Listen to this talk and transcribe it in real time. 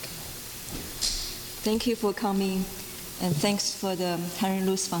Thank you for coming, and thanks for the Henry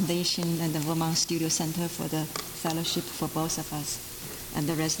Luce Foundation and the Vermont Studio Center for the fellowship for both of us and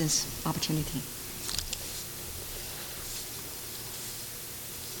the residence opportunity.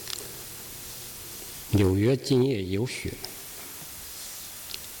 纽约今夜有雪，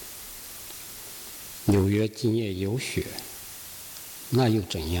纽约今夜有雪，那又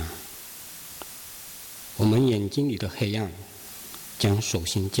怎样？我们眼睛里的黑暗将首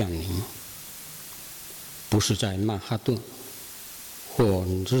先降临，不是在曼哈顿或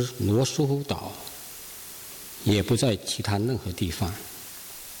罗斯福岛，也不在其他任何地方。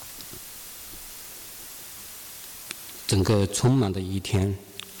整个充满的一天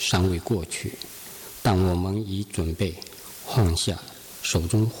尚未过去，但我们已准备放下手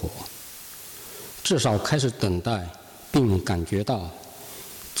中火，至少开始等待，并感觉到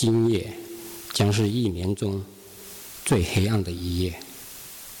今夜将是一年中最黑暗的一夜。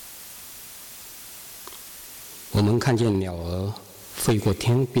我们看见鸟儿飞过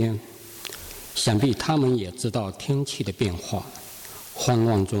天边，想必它们也知道天气的变化，慌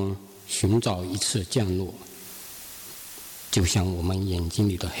乱中寻找一次降落，就像我们眼睛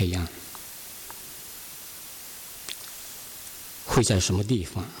里的黑暗。会在什么地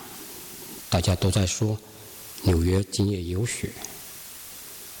方？大家都在说纽约今夜有雪，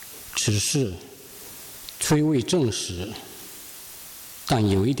此事虽未证实，但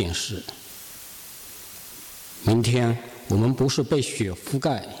有一点是，明天我们不是被雪覆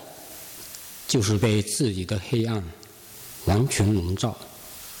盖，就是被自己的黑暗完全笼罩。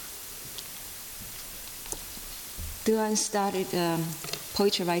Duan started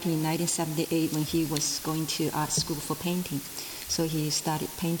poetry writing in 1978 when he was going to art school for painting. So he started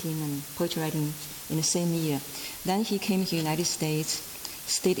painting and poetry writing in the same year. Then he came to the United States,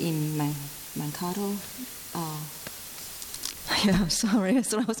 stayed in Mankato. Yeah, sorry, I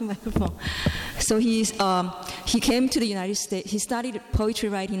lost my microphone. So he came to the United States. He started poetry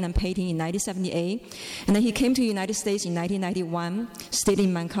writing and painting in 1978, and then he came to the United States in 1991. Stayed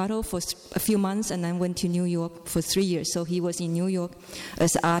in Mankato for a few months, and then went to New York for 3 years. So he was in New York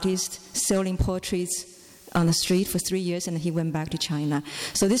as an artist, selling portraits on the street for 3 years, and he went back to China.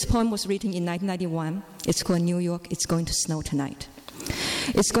 So this poem was written in 1991. It's called New York, It's Going to Snow Tonight.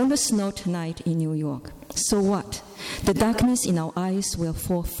 It's going to snow tonight in New York. So what? The darkness in our eyes will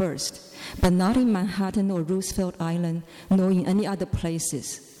fall first, but not in Manhattan or Roosevelt Island, nor in any other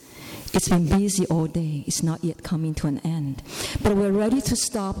places. It's been busy all day. It's not yet coming to an end. But we're ready to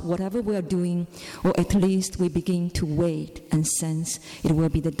stop whatever we're doing, or at least we begin to wait and sense it will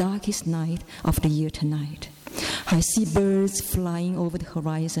be the darkest night of the year tonight. I see birds flying over the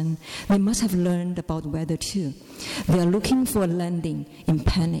horizon. They must have learned about weather too. They are looking for a landing in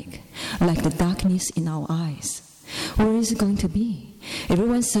panic, like the darkness in our eyes. Where is it going to be?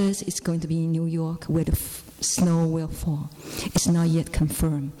 Everyone says it's going to be in New York, where the snow will fall. It's not yet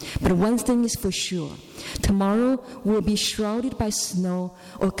confirmed. But one thing is for sure. Tomorrow will be shrouded by snow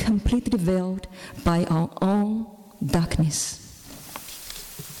or completely veiled by our own darkness.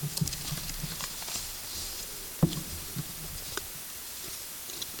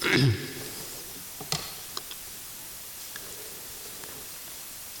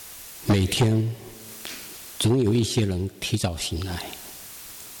 每天总有一些人提早醒来，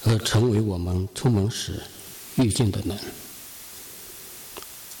而成为我们出门时遇见的人。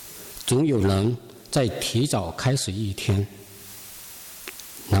总有人在提早开始一天，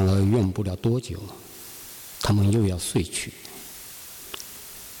然而用不了多久，他们又要睡去。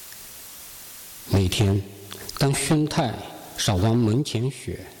每天当宣太扫完门前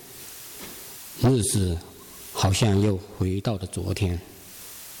雪，日子好像又回到了昨天。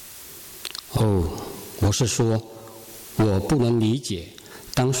我是说，我不能理解，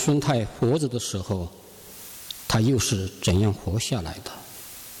当孙太活着的时候，他又是怎样活下来的。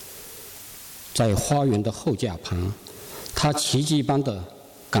在花园的后架旁，他奇迹般地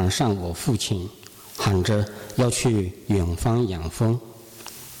赶上我父亲，喊着要去远方养蜂，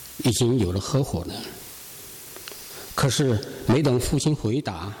已经有了合伙人。可是没等父亲回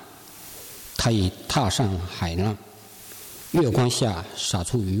答，他已踏上海浪，月光下撒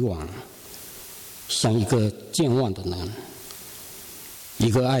出渔网，像一个健忘的人，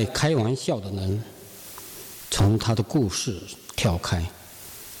一个爱开玩笑的人，从他的故事跳开，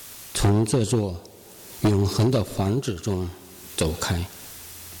从这座永恒的房子中走开。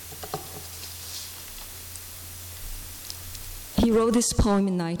He wrote this poem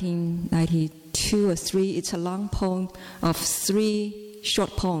in 1992 or 3. It's a long poem of 3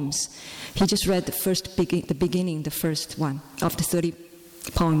 short poems. He just read the beginning, the first one of the 30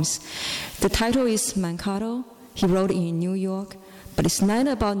 poems. The title is Mankato. He wrote it in New York. but it's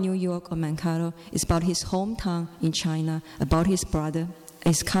neither about New York or Mankato. It's about his hometown in China, about his brother,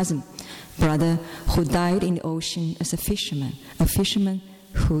 his cousin, brother who died in the ocean as a fisherman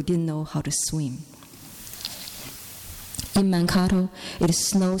who didn't know how to swim. In Mankato, it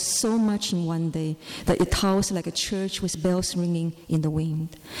snows so much in one day that it towers like a church with bells ringing in the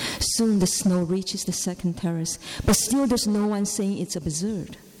wind. Soon the snow reaches the second terrace, but still there's no one saying it's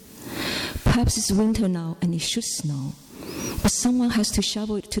absurd. Perhaps it's winter now and it should snow, but someone has to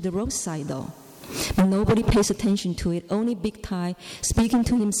shovel it to the roadside though. But nobody pays attention to it, only Big Tai speaking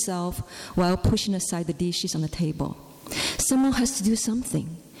to himself while pushing aside the dishes on the table. Someone has to do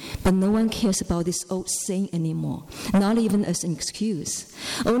something. But no one cares about this old saying anymore, not even as an excuse.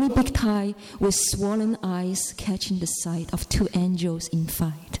 Only Big Tai with swollen eyes catching the sight of two angels in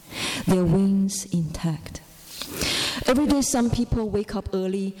fight, their wings intact. Every day some people wake up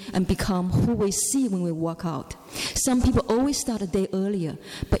early and become who we see when we walk out. Some people always start a day earlier,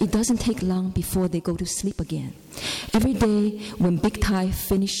 but it doesn't take long before they go to sleep again. Every day when Big Tai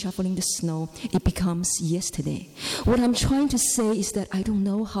finishes shoveling the snow, it becomes yesterday. What I'm trying to say is that I don't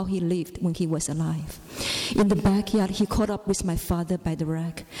know how he lived when he was alive. In the backyard, he caught up with my father by the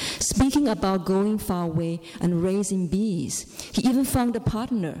rack, speaking about going far away and raising bees. He even found a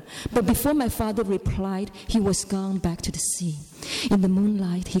partner, but before my father replied, he was gone back to the sea. In the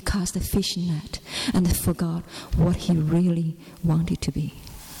moonlight, he cast a fishing net and forgot what he really wanted to be.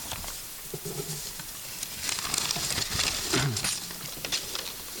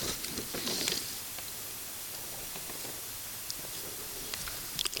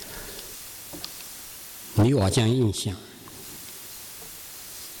泥瓦匠印象，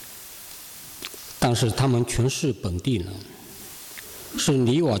但是他们全是本地人，是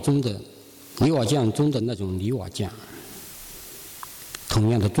泥瓦匠中的那种泥瓦匠。同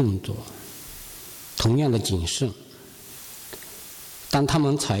样的动作，同样的谨慎。当他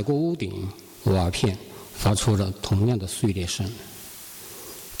们踩过屋顶，瓦片发出了同样的碎裂声，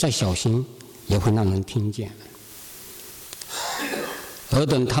再小心也会让人听见。而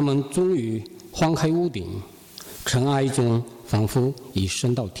等他们终于翻开屋顶，尘埃中仿佛已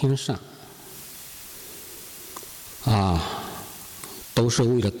升到天上。都是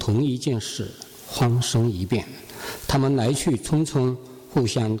为了同一件事欢声一遍。他们来去匆匆，互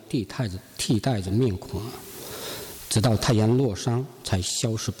相替代着面孔，直到太阳落山才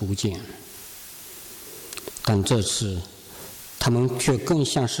消失不见。但这次，他们却更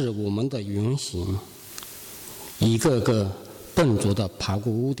像是我们的原型，一个个笨拙地爬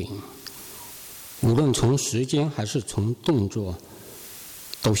过屋顶，无论从时间还是从动作，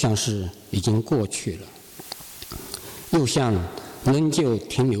都像是已经过去了，又像仍旧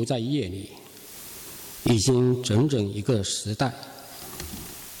停留在夜里，已经整整一个时代。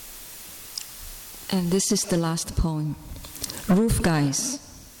And this is the last poem, Roof Guys.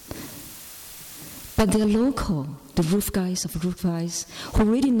 But they're local, the roof guys of roof guys who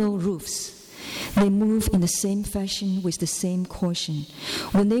really know roofs. They move in the same fashion with the same caution.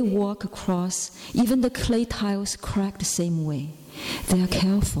 When they walk across, even the clay tiles crack the same way. They are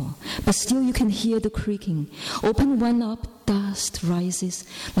careful, but still you can hear the creaking. Open one up, dust rises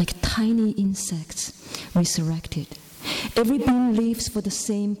like tiny insects resurrected. Every beam lives for the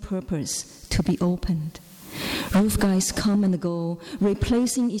same purpose, to be opened. Roof guys come and go,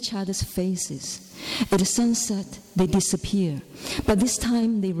 replacing each other's faces. At sunset, they disappear, but this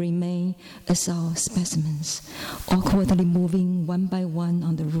time they remain as our specimens, awkwardly moving one by one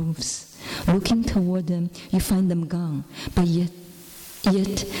on the roofs. Looking toward them, you find them gone, but yet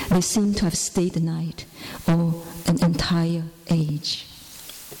they seem to have stayed the night or an entire age.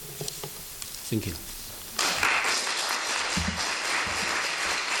 Thank you.